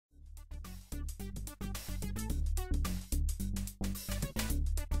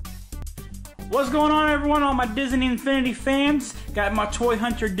What's going on, everyone? All my Disney Infinity fans. Got my toy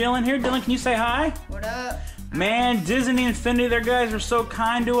hunter Dylan here. Dylan, can you say hi? What up? Man, Disney Infinity, their guys were so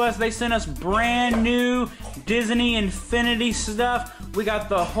kind to us. They sent us brand new Disney Infinity stuff. We got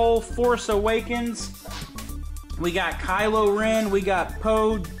the whole Force Awakens. We got Kylo Ren. We got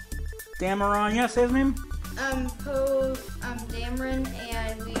Poe Dameron. Yeah, say his name? Poe Dameron,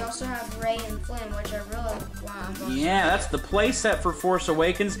 and we also have Rey and Flynn, which I really want. Yeah, that's the playset for Force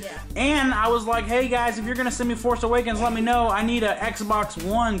Awakens. Yeah. And I was like, hey guys, if you're gonna send me Force Awakens, let me know. I need a Xbox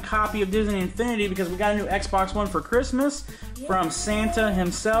One copy of Disney Infinity because we got a new Xbox One for Christmas from Santa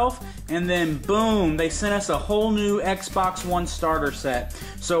himself. And then boom, they sent us a whole new Xbox One starter set.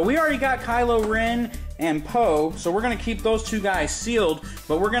 So we already got Kylo Ren and Poe, so we're gonna keep those two guys sealed,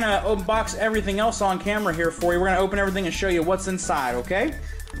 but we're gonna unbox everything else on camera here for you. We're gonna open everything and show you what's inside, okay?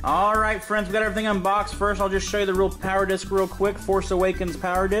 All right, friends, we got everything unboxed. First, I'll just show you the real power disc real quick. Force Awakens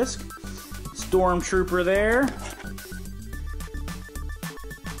power disc. Stormtrooper there.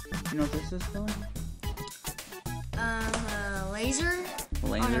 You know what this is, Billy? Laser.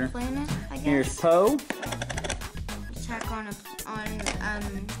 Laser. On a planet, I guess. Here's Poe. Attack on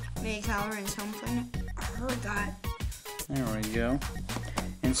maybe Kylo Ren's home planet. I heard that. There we go.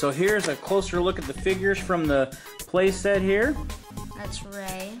 And so here's a closer look at the figures from the playset here. That's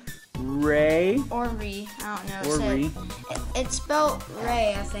Rey. Rey. Or Ree. I don't know. Or Ree. It's spelled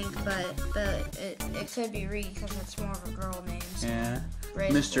Rey, I think, but it could be Ree because it's more of a girl name. So Yeah.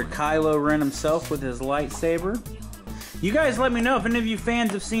 Rey's Mr. boy. Kylo Ren himself with his lightsaber. You guys let me know if any of you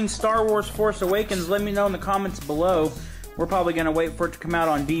fans have seen Star Wars Force Awakens. Let me know in the comments below. We're probably going to wait for it to come out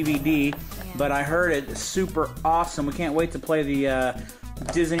on DVD, but I heard it's super awesome. We can't wait to play the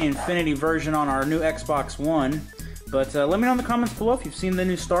Disney Infinity version on our new Xbox One. But let me know in the comments below if you've seen the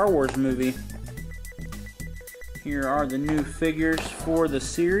new Star Wars movie. Here are the new figures for the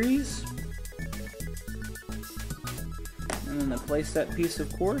series. And then the playset piece,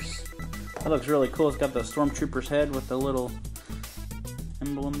 of course. That looks really cool. It's got the Stormtrooper's head with the little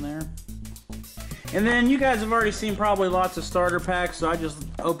emblem there. And then you guys have already seen probably lots of starter packs, so I just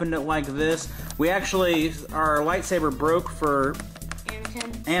opened it like this. We actually, our lightsaber broke for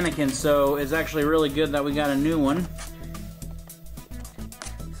Anakin, so it's actually really good that we got a new one.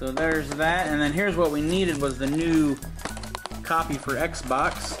 So there's that, and then here's what we needed was the new copy for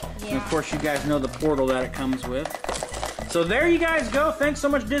Xbox. Yeah. And of course you guys know the portal that it comes with. So there you guys go. Thanks so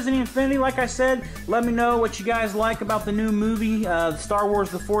much, Disney Infinity. Like I said, let me know what you guys like about the new movie, Star Wars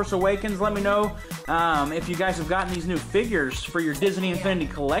The Force Awakens. Let me know if you guys have gotten these new figures for your Disney Infinity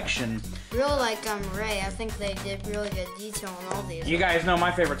collection. Really like Rey. I think they did really good detail on all these. You guys know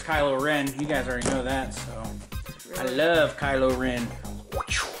my favorite's Kylo Ren. You guys already know that, so really? I love Kylo Ren.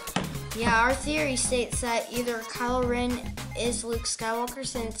 Yeah, our theory states that either Kylo Ren is Luke Skywalker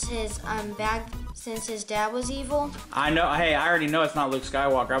since his dad was evil. I know. Hey, I already know it's not Luke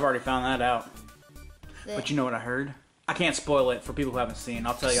Skywalker. I've already found that out. But you know what I heard? I can't spoil it for people who haven't seen.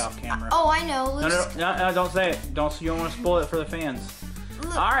 I'll tell you off camera. Oh, I know. No, don't say it. You don't want to spoil it for the fans.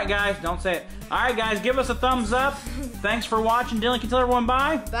 All right, guys, don't say it. All right, guys, give us a thumbs up. Thanks for watching. Dylan, can you tell everyone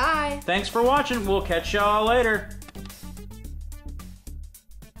bye? Bye. Thanks for watching. We'll catch y'all later.